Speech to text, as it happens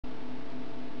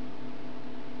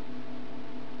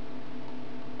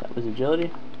That was agility.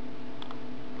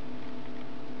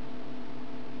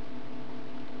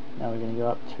 Now we're going to go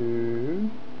up to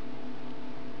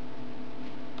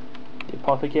the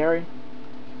apothecary.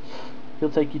 He'll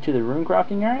take you to the rune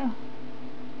crafting area,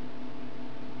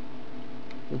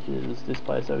 which is this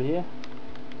place over here.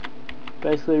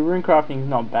 Basically, rune crafting is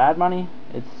not bad money,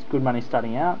 it's good money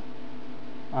starting out.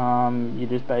 You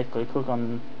just basically click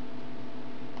on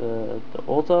the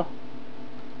altar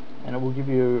and it will give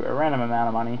you a random amount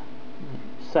of money,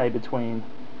 say between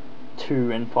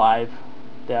 2 and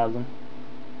 5,000,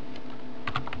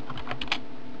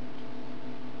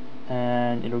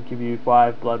 and it'll give you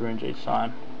 5 blood runes each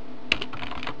time.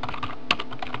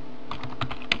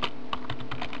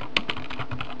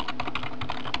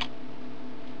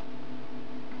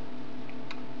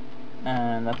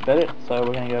 And that's about it. So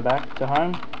we're going to go back to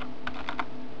home.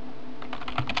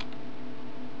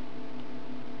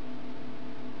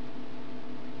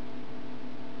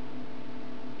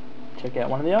 Check out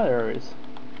one of the other areas.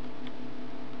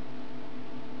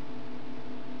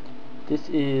 This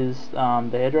is the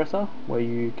hairdresser, where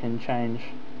you can change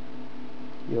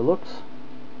your looks.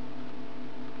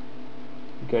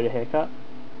 You go to haircut,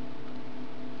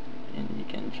 and you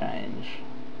can change,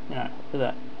 you know, look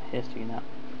at that hair sticking out.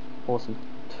 Awesome.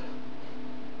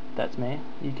 That's me.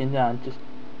 You can just,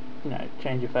 you know,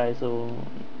 change your facial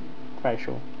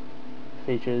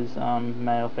features,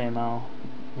 male, female,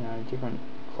 you know, different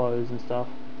clothes and stuff.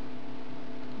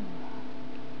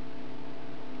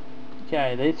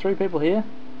 Okay, these 3 people here.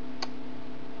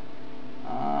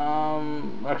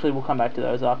 Actually, we'll come back to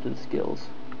those after the skills.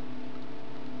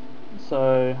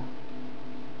 So,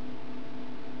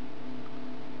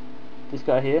 this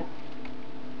guy here,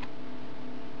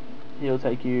 he'll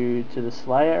take you to the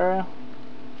Slayer area.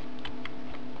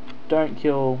 Don't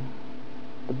kill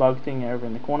the bug thing over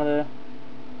in the corner there.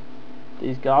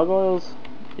 These gargoyles,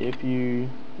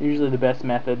 usually the best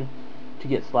method to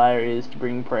get Slayer is to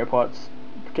bring prayer pots,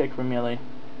 protect from melee,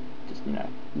 just, you know,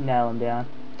 nail them down.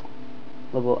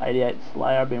 Level 88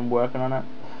 Slayer, I've been working on it.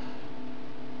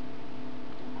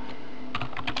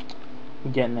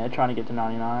 I'm getting there, trying to get to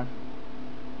 99.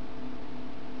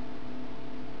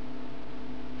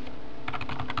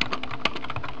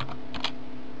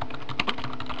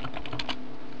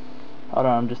 Hold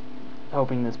on, I'm just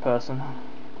helping this person,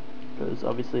 because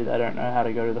obviously they don't know how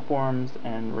to go to the forums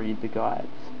and read the guides.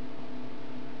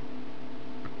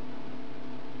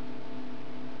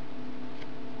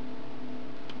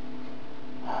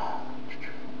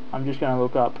 I'm just going to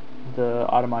look up the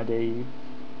item ID.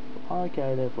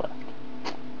 Okay, they've left.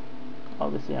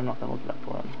 Obviously I'm not going to look it up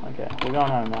for them. Okay, we're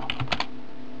going home now.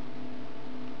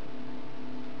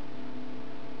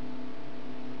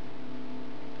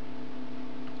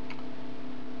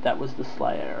 That was the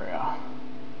Slayer area.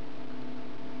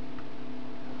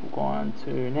 We'll go on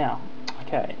to now.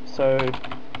 Okay, so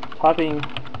typing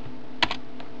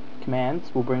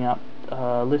commands will bring up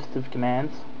a list of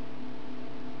commands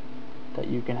that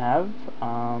you can have.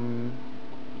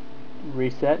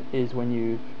 Reset is when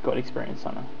you've got experience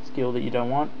on a skill that you don't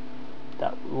want.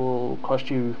 That will cost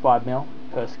you 5 mil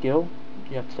per skill.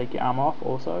 You have to take your armor off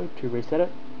also to reset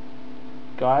it.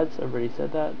 Guides, I've already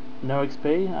said that. No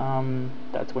XP,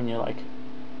 that's when you're like,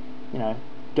 you know,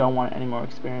 don't want any more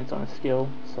experience on a skill,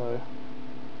 so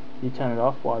you turn it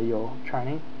off while you're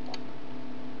training.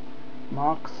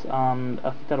 Marks, I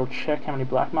think that'll check how many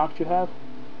black marks you have.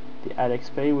 The add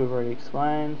XP we've already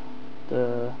explained.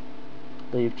 The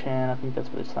leave chan, I think that's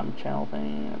for some channel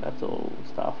thing, that's all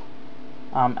stuff.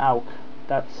 Alk,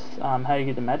 that's how you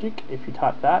get the magic. If you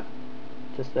type that,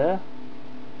 just there,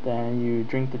 then you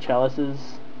drink the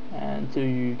chalices until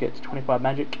you get to 25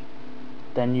 magic,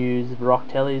 then use rock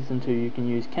tellies until you can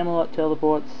use Camelot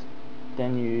teleports,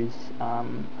 then use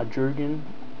a Drugan,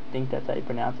 I think that's how you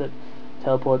pronounce it,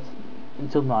 teleports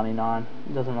until 99.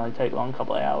 It doesn't really take long, a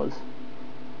couple of hours.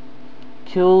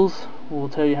 Kills will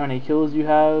tell you how many kills you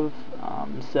have.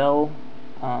 Sell,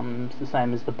 it's the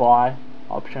same as the buy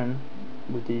option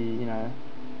with the, you know,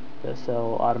 the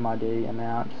sell item ID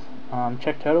amount.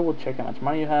 Check total will check how much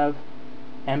money you have.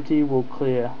 Empty will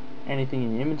clear anything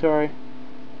in your inventory.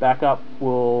 Backup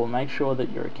will make sure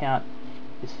that your account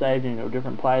is saved in a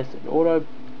different place. It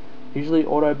usually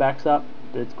auto backs up,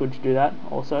 but it's good to do that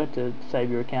also to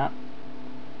save your account.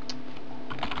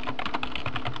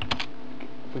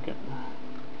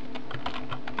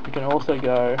 We can also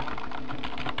go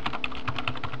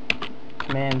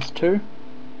commands 2,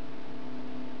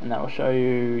 and that will show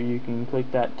you can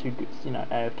click that to, you know,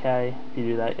 AFK. If you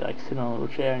do that, you like sit on a little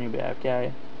chair and you'll be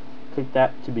AFK. Click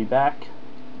that to be back.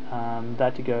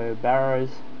 That to go barrows.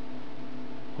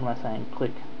 What am I saying?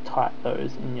 Click. type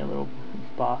those in your little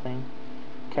bar thing.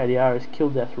 KDR is kill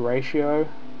death ratio.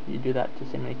 You do that to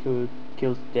see how many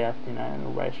kills to death, in a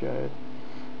ratio.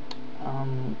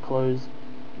 Close,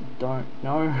 don't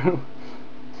know.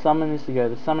 Summon is to go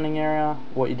to the summoning area.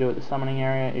 What you do at the summoning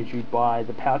area is you buy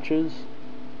the pouches,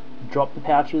 drop the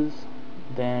pouches,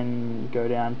 then go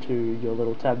down to your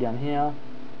little tab down here,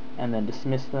 and then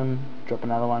dismiss them, drop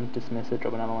another one, dismiss it,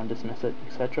 drop another one, dismiss it,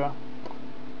 etc.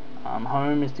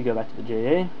 Home is to go back to the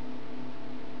GE.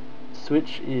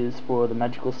 Switch is for the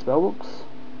magical spellbooks.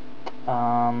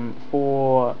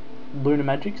 For Lunar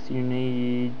Magics you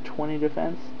need 20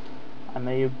 defense. I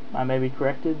may be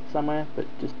corrected somewhere, but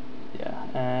just yeah.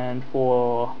 And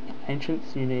for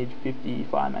Ancients you need 50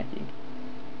 fire making.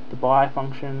 The buy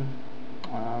function,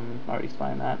 I already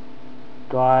explained that.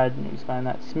 Guide, I explained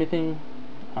that. Smithing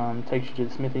takes you to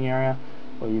the smithing area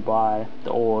where you buy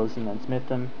the ores and then smith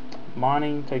them.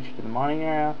 Mining takes you to the mining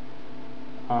area.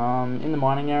 In the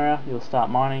mining area you'll start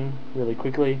mining really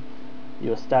quickly.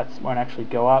 Your stats won't actually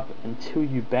go up until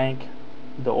you bank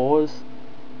the ores.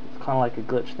 It's kind of like a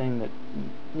glitch thing that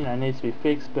needs to be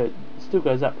fixed, but it still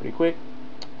goes up pretty quick.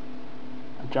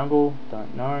 Jungle,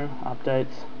 don't know.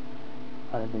 Updates,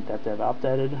 I don't think that's ever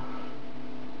updated.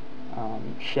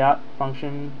 Shout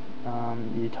function,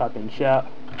 you type in shout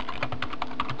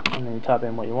and then you type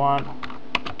in what you want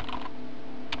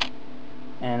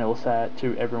and it will say it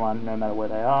to everyone no matter where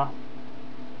they are.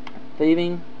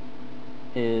 Thieving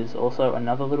is also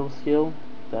another little skill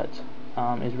that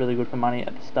is really good for money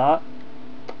at the start.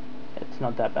 It's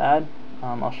not that bad.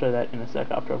 I'll show that in a sec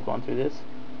after I've gone through this.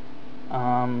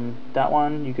 That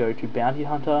one you go to Bounty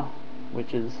Hunter,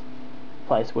 which is a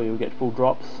place where you'll get full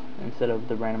drops instead of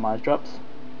the randomized drops.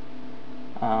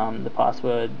 The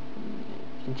password,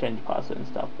 you can change your password and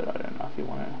stuff, but I don't know if you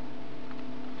want to.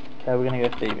 Okay, we're going to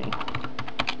go thieving.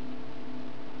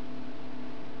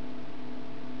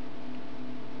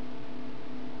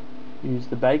 Use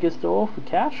the baker's door for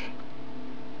cash.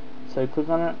 So click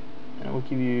on it and it will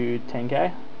give you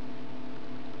 10k.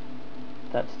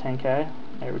 That's 10k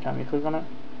every time you click on it,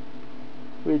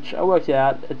 which I worked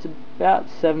out, it's about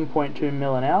 7.2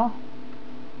 mil an hour.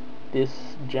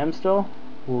 This gem store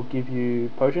will give you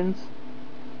potions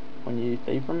when you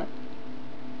thieve from it,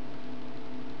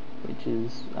 which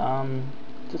is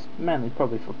just mainly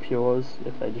probably for pures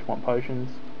if they just want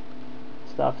potions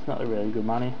stuff. It's not really good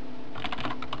money.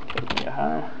 Okay, we can go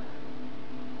home.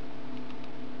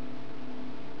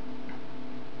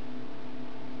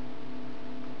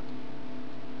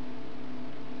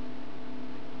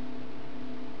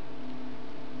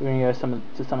 We're going to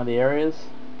go to some of the areas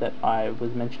that I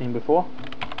was mentioning before.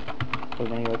 We're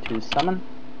going to go to summon.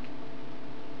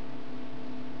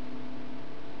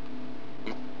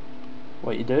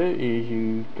 What you do is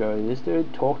you go to this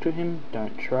dude, talk to him,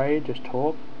 don't trade, just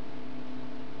talk.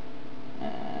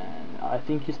 And I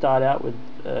think you start out with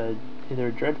either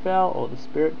a Dreadfowl or the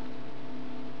Spirit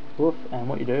Wolf, and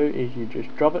what you do is you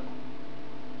just drop it,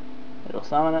 it'll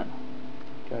summon it,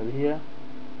 go over here,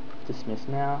 dismiss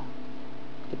now,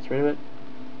 gets rid of it,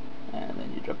 and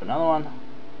then you drop another one,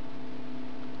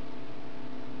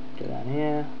 go down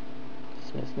here,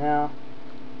 dismiss now,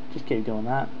 just keep doing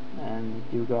that and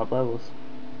you'll go up levels.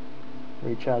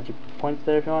 Recharge your points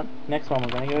there if you want. Next one we're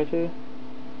going to go to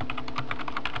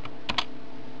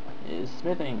is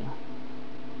smithing.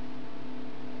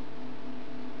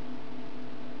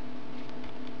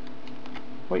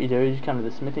 What you do is you come to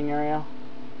the smithing area,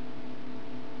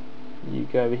 you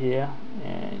go over here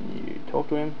and you talk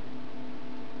to him,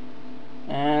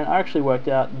 and I actually worked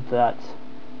out that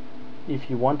if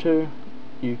you want to,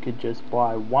 you could just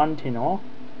buy one tin ore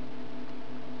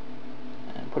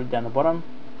and put it down the bottom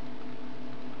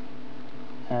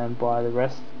and buy the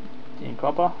rest in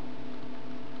copper.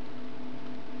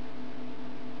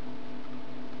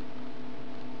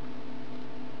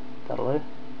 That'll do.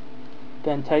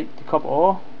 Then take the copper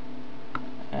ore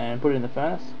and put it in the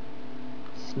furnace,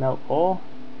 smelt ore,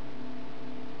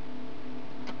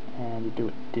 and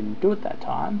it didn't do it that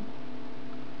time,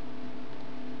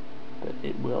 but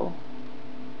it will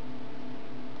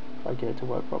if I get it to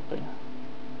work properly.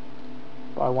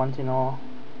 Buy one tin ore.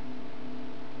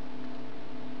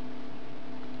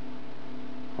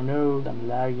 Oh no, I'm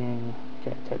lagging.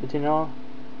 Okay, take the tin ore,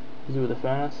 use it with the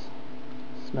furnace,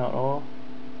 smelt ore,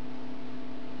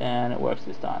 and it works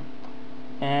this time.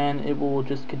 And it will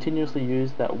just continuously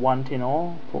use that one tin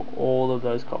ore for all of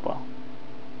those copper.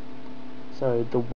 So the